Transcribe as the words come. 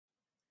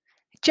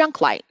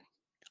Junk light,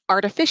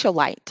 artificial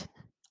light.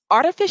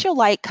 Artificial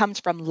light comes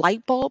from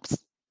light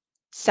bulbs,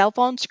 cell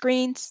phone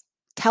screens,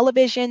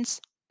 televisions,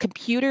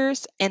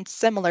 computers, and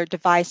similar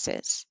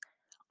devices.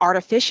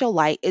 Artificial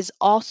light is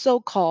also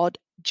called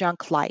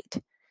junk light.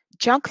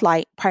 Junk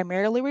light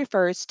primarily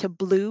refers to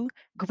blue,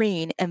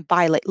 green, and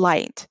violet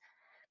light.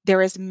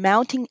 There is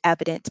mounting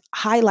evidence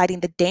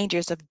highlighting the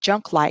dangers of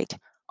junk light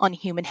on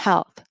human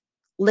health.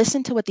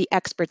 Listen to what the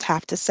experts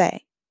have to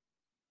say.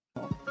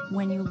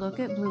 When you look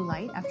at blue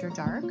light after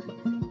dark,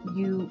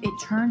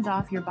 it turns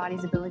off your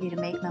body's ability to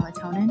make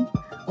melatonin,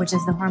 which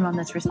is the hormone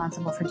that's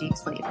responsible for deep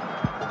sleep.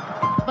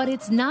 But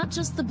it's not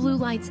just the blue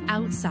lights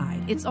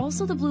outside, it's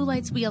also the blue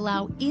lights we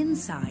allow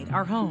inside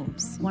our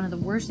homes. One of the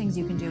worst things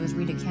you can do is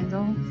read a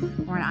Kindle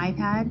or an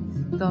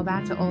iPad. Go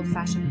back to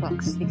old-fashioned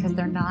books because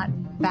they're not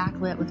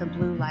backlit with a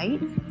blue light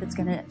that's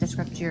going to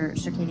disrupt your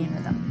circadian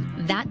rhythm.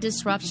 That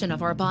disruption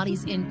of our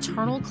body's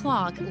internal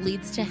clock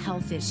leads to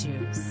health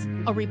issues.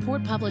 A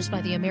report published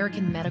by the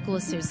American Medical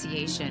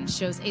Association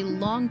shows a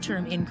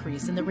long-term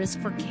increase in the risk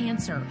for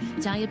cancer,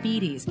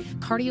 diabetes,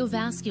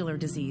 cardiovascular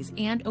disease,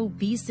 and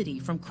obesity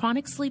from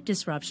chronic sleep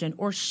disruption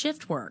or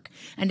shift work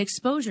and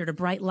exposure to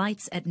bright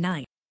lights at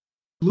night.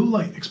 Blue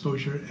light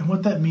exposure and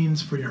what that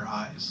means for your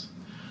eyes.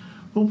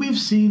 What we've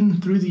seen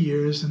through the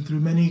years and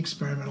through many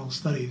experimental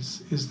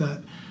studies is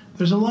that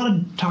there's a lot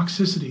of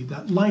toxicity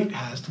that light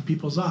has to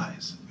people's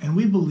eyes. And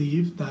we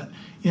believe that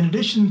in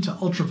addition to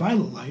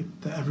ultraviolet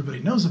light that everybody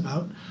knows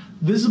about,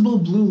 visible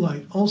blue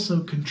light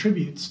also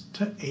contributes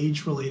to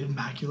age-related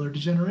macular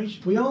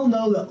degeneration. We all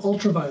know that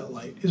ultraviolet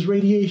light is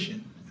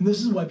radiation, and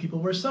this is why people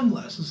wear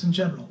sunglasses in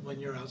general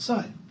when you're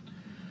outside.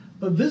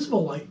 But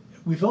visible light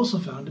we've also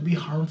found to be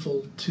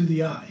harmful to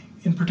the eye,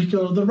 in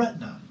particular the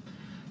retina.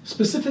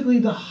 Specifically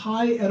the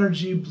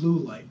high-energy blue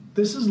light.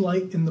 This is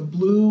light in the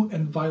blue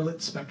and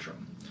violet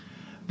spectrum.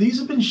 These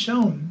have been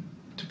shown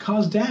to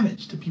cause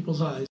damage to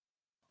people's eyes.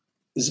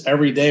 Is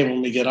every day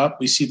when we get up,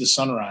 we see the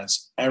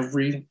sunrise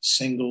every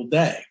single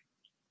day.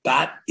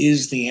 That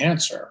is the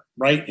answer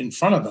right in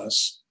front of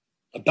us.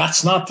 But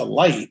that's not the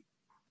light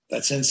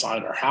that's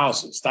inside our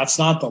houses. That's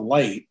not the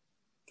light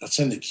that's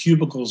in the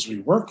cubicles we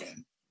work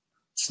in.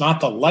 It's not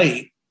the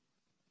light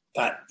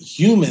that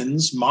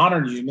humans,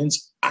 modern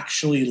humans,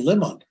 actually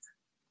live under.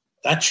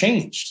 That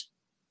changed.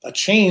 That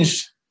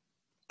changed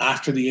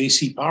after the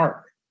AC power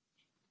grid.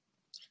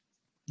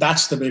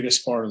 That's the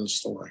biggest part of the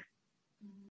story.